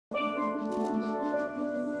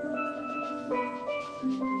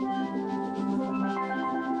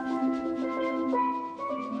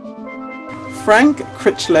Frank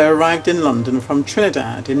Crichlow arrived in London from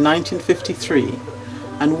Trinidad in 1953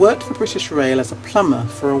 and worked for British Rail as a plumber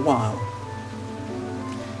for a while.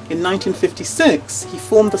 In 1956 he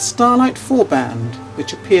formed the Starlight 4 band,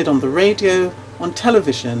 which appeared on the radio, on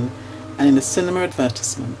television and in a cinema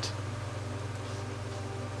advertisement.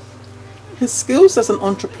 His skills as an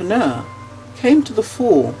entrepreneur came to the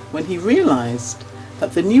fore when he realised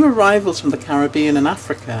that the new arrivals from the Caribbean and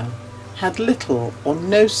Africa had little or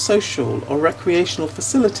no social or recreational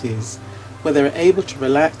facilities where they were able to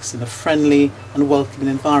relax in a friendly and welcoming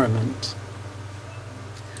environment.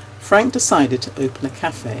 Frank decided to open a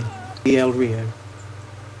cafe, the El Rio.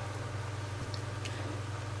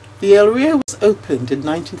 The El Rio was opened in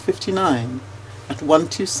 1959 at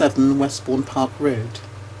 127 Westbourne Park Road.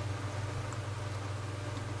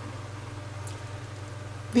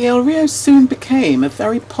 The El Rio soon became a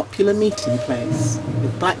very popular meeting place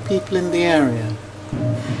with black people in the area.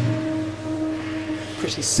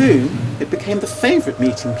 Pretty soon it became the favourite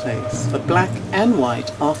meeting place for black and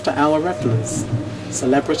white after-hour revellers,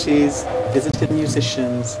 celebrities, visiting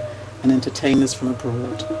musicians and entertainers from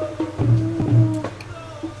abroad.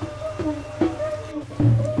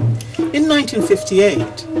 In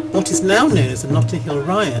 1958, what is now known as the Notting Hill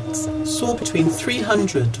riots saw between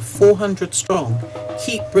 300 to 400 strong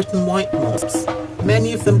Keep Britain white mobs,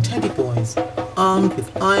 many of them teddy boys, armed with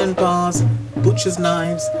iron bars, butcher's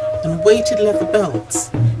knives and weighted leather belts.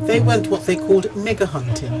 They went what they called nigger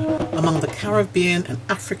hunting among the Caribbean and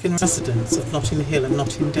African residents of Notting Hill and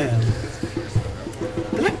Notting Dale.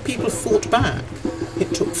 Black people fought back.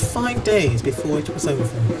 It took 5 days before it was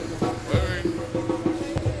over.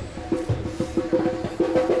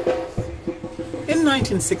 In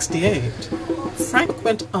 1968, Frank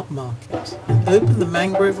went upmarket and opened the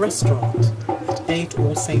Mangrove Restaurant at 8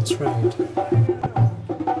 All Saints Road.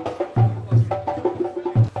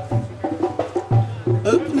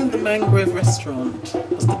 Opening the Mangrove Restaurant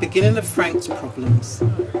was the beginning of Frank's problems.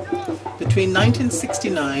 Between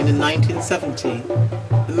 1969 and 1970,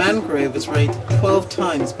 the Mangrove was raided 12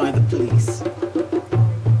 times by the police.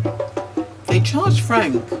 They charged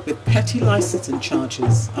Frank with petty licensing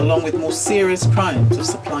charges along with more serious crimes of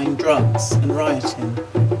supplying drugs and rioting.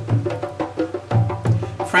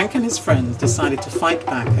 Frank and his friends decided to fight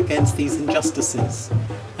back against these injustices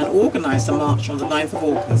and organised a march on the 9th of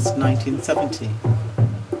August 1970.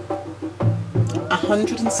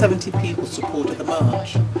 170 people supported the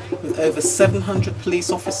march, with over 700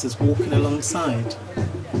 police officers walking alongside.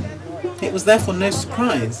 It was therefore no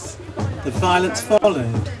surprise that violence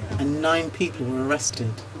followed and 9 people were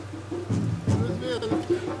arrested.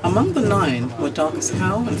 Among the 9 were Darcus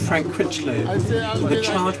Howe and Frank Crichlow, who were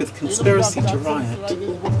charged with conspiracy to riot.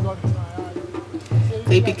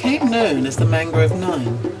 They became known as the Mangrove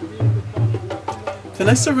 9.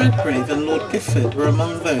 Vanessa Redgrave and Lord Gifford were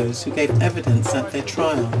among those who gave evidence at their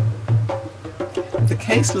trial. The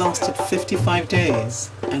case lasted 55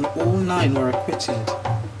 days and all 9 were acquitted.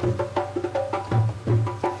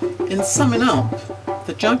 In summing up,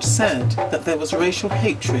 the judge said that there was racial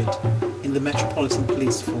hatred in the Metropolitan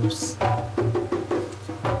Police Force.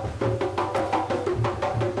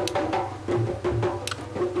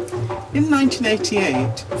 In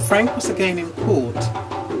 1988, Frank was again in court,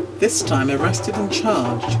 this time arrested and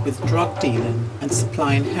charged with drug dealing and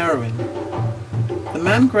supplying heroin. The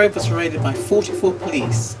Mangrove was raided by 44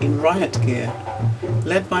 police in riot gear,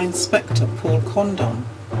 led by Inspector Paul Condon,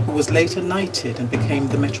 who was later knighted and became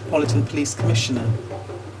the Metropolitan Police Commissioner.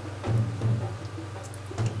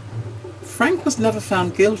 Frank was never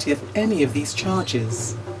found guilty of any of these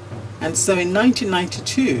charges, and so in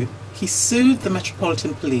 1992 he sued the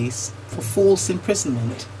Metropolitan Police for false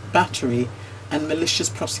imprisonment, battery and malicious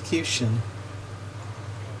prosecution.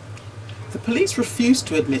 The police refused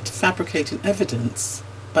to admit fabricating evidence,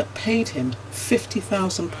 but paid him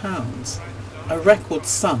 £50,000, a record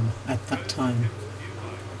sum at that time.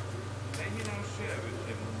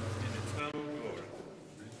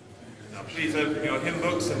 Now please open your hymn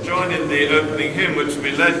books and join in the opening hymn, which will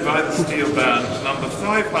be led by the steel band, number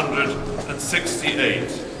 568,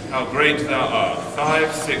 How Great Thou Art,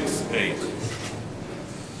 568.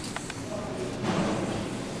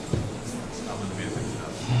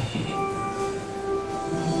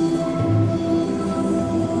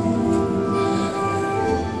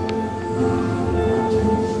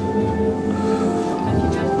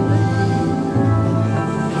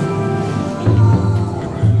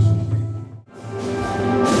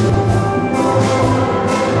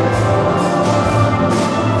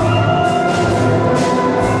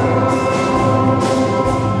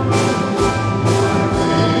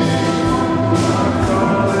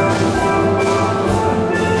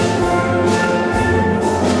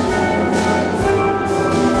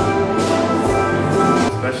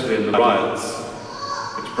 in the riots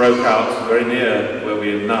which broke out very near where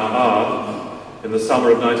we now are in the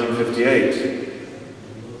summer of 1958.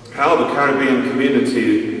 How the Caribbean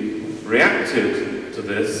community reacted to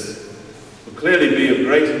this will clearly be of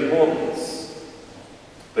great importance.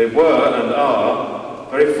 They were and are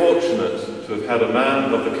very fortunate to have had a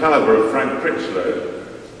man of the calibre of Frank Crichlow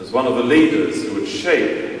as one of the leaders who would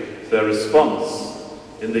shape their response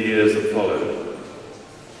in the years that followed.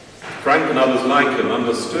 Frank and others like him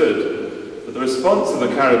understood that the response of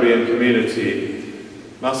the Caribbean community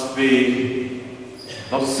must be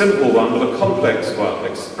not a simple one, but a complex one,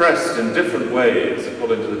 expressed in different ways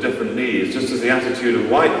according to the different needs, just as the attitude of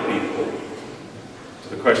white people to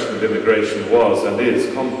the question of immigration was and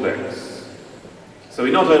is complex. So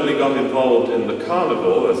he not only got involved in the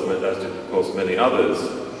carnival, as did of course many others,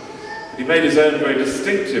 but he made his own very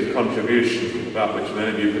distinctive contribution, about which many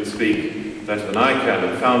of you could speak better than I can,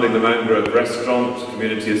 in founding the Mangrove Restaurant,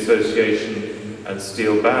 Community Association and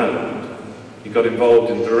Steel Band. He got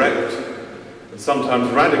involved in direct and sometimes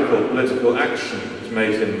radical political action, which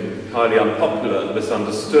made him highly unpopular and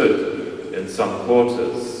misunderstood in some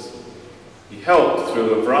quarters. He helped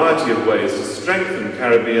through a variety of ways to strengthen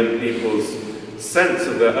Caribbean people's sense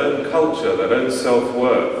of their own culture, their own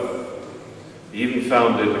self-worth. He even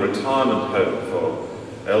founded a retirement home for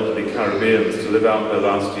elderly Caribbeans to live out their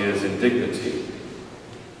last years in dignity.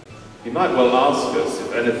 You might well ask us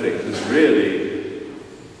if anything has really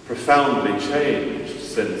profoundly changed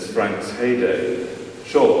since Frank's heyday.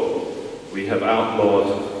 Sure, we have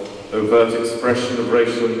outlawed overt expression of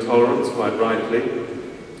racial intolerance, quite rightly.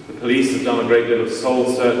 The police have done a great deal of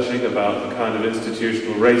soul-searching about the kind of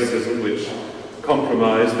institutional racism which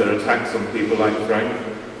compromised their attacks on people like Frank.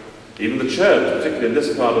 Even the church, particularly in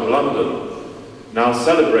this part of London, now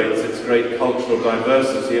celebrates its great cultural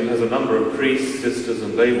diversity and has a number of priests, sisters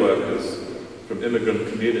and lay workers from immigrant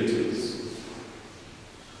communities.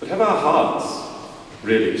 But have our hearts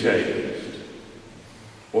really changed?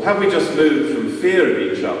 Or have we just moved from fear of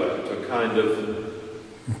each other to a kind of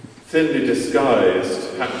thinly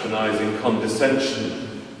disguised, patronising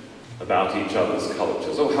condescension about each other's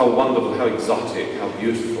cultures? Oh, how wonderful, how exotic, how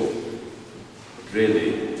beautiful. But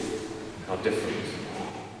really, how different.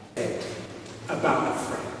 About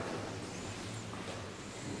Frank.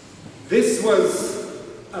 This was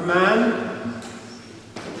a man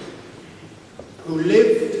who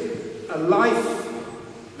lived a life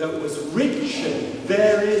that was rich and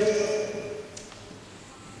varied,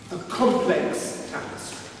 a complex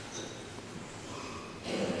tapestry.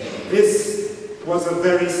 This was a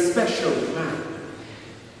very special man.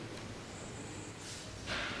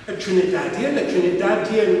 A Trinidadian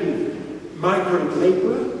migrant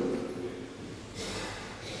labourer.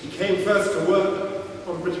 He came first to work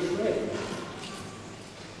on British Rail.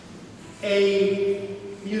 A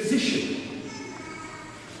musician,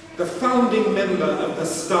 the founding member of the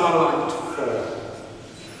Starlight Four.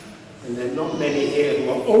 And there are not many here who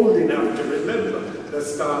are old enough to remember the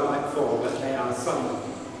Starlight Four, but they are some.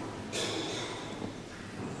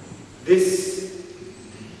 This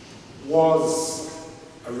was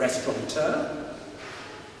a restaurateur.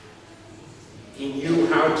 He knew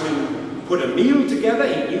how to put a meal together,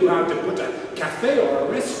 he knew how to put a cafe or a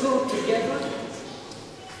restaurant together.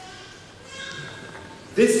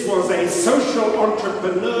 This was a social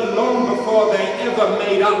entrepreneur long before they ever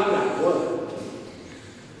made up that word.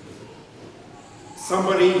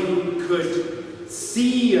 Somebody who could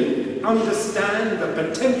see and understand the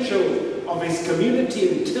potential of his community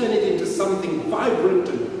and turn it into something vibrant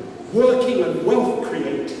and working and wealth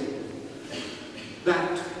creating.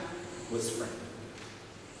 That was Frank.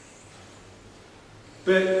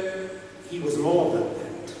 But he was more than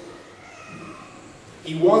that.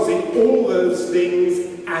 He was in all those things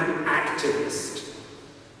an activist.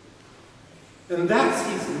 And that's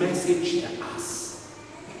his message to us.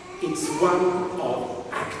 It's one of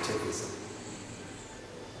activism.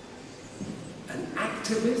 An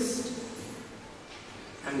activist,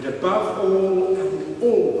 and above all and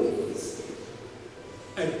always,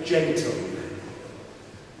 a gentleman.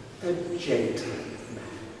 A gentleman.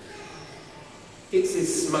 It's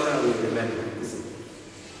his smile we remember, isn't it?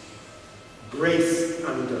 Grace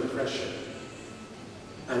under pressure.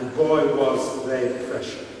 And boy, was there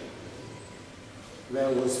pressure.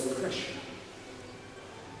 There was pressure.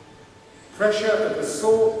 Pressure of the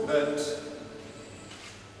sort that,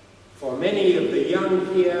 for many of the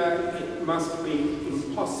young here, it must be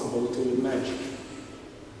impossible to imagine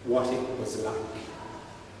what it was like.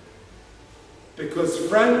 Because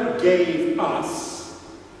Frank gave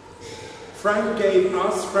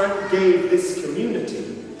this community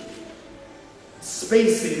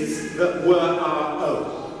spaces that were our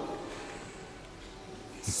own.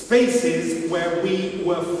 Spaces where we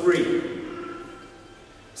were free.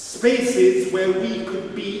 Spaces where we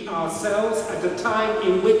could be ourselves at a time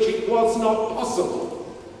in which it was not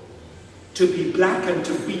possible to be black and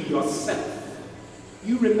to be yourself.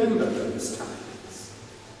 You remember those times.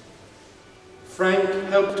 Frank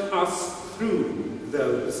helped us through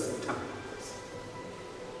those times.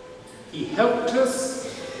 He helped us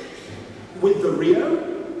with the Rio,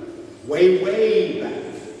 way back,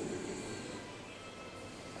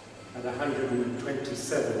 at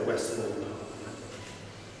 127 Westwall Park.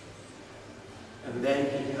 And then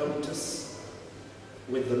he helped us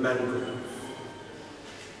with the Mangrove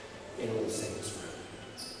in All Saints Road.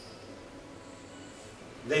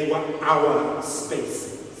 They were our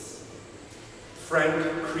spaces.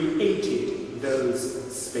 Frank created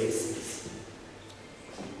those spaces.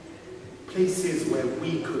 Places where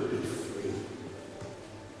we could be free.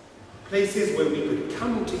 Places where we could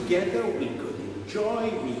come together, we could enjoy,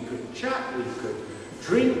 we could chat, we could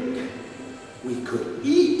drink, we could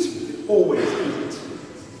eat, we could always eat.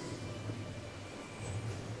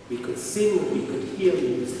 We could sing, we could hear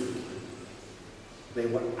music. They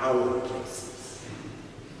were our places.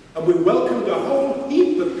 And we welcomed a whole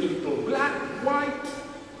heap of people, black, white,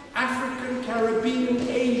 African, Caribbean,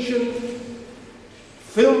 Asian,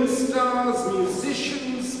 film stars,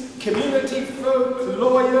 musicians, community folk,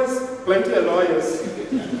 lawyers, plenty of lawyers.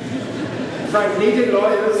 Frank needed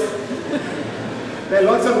lawyers. There are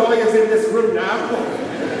lots of lawyers in this room now.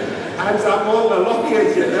 Hands up all the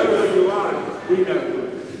lawyers, you know who you are. We know who.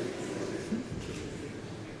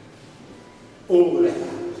 All that.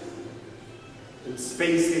 In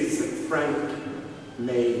spaces that Frank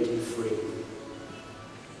made free.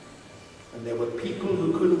 And there were people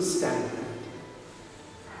who couldn't stand that.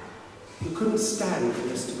 Who couldn't stand for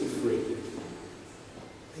us to be free.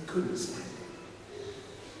 They couldn't stand it.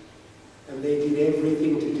 And they did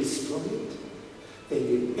everything to destroy it. They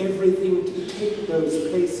did everything to take those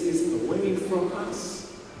places away from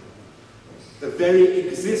us. The very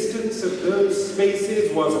existence of those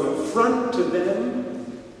spaces was an affront to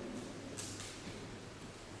them.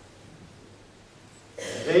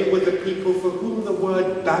 They were the people for whom the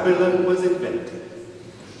word Babylon was invented.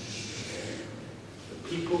 The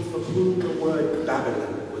people for whom the word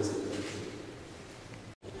Babylon was invented.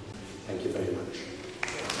 Thank you very much.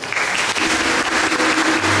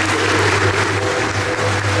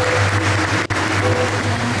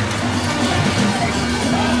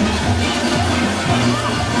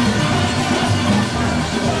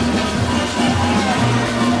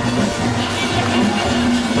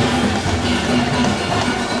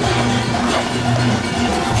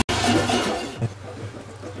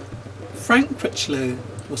 Frank Crichlow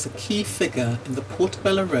was a key figure in the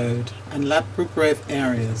Portobello Road and Ladbroke Grove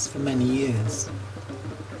areas for many years.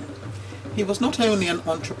 He was not only an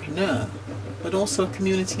entrepreneur, but also a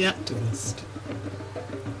community activist.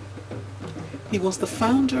 He was the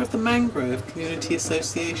founder of the Mangrove Community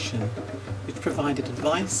Association, which provided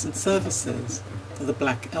advice and services for the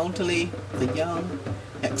black elderly, the young,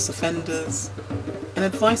 ex-offenders, and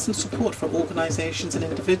advice and support for organisations and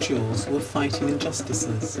individuals who were fighting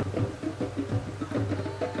injustices.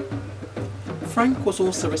 Frank was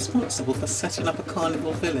also responsible for setting up a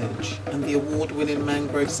carnival village and the award-winning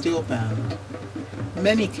Mangrove Steel Band.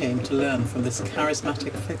 Many came to learn from this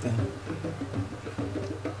charismatic figure.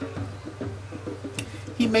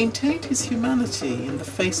 He maintained his humanity in the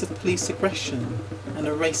face of police aggression and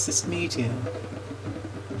a racist media.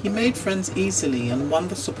 He made friends easily and won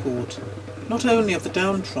the support not only of the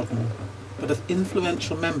downtrodden, but of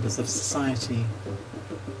influential members of society.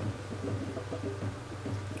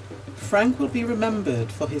 Frank will be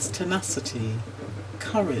remembered for his tenacity,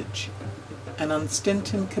 courage, and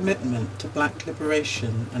unstinting commitment to black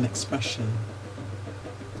liberation and expression.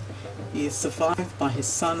 He is survived by his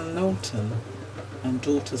son Knowlton and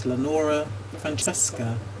daughters Lenora,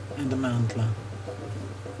 Francesca, and Amandla.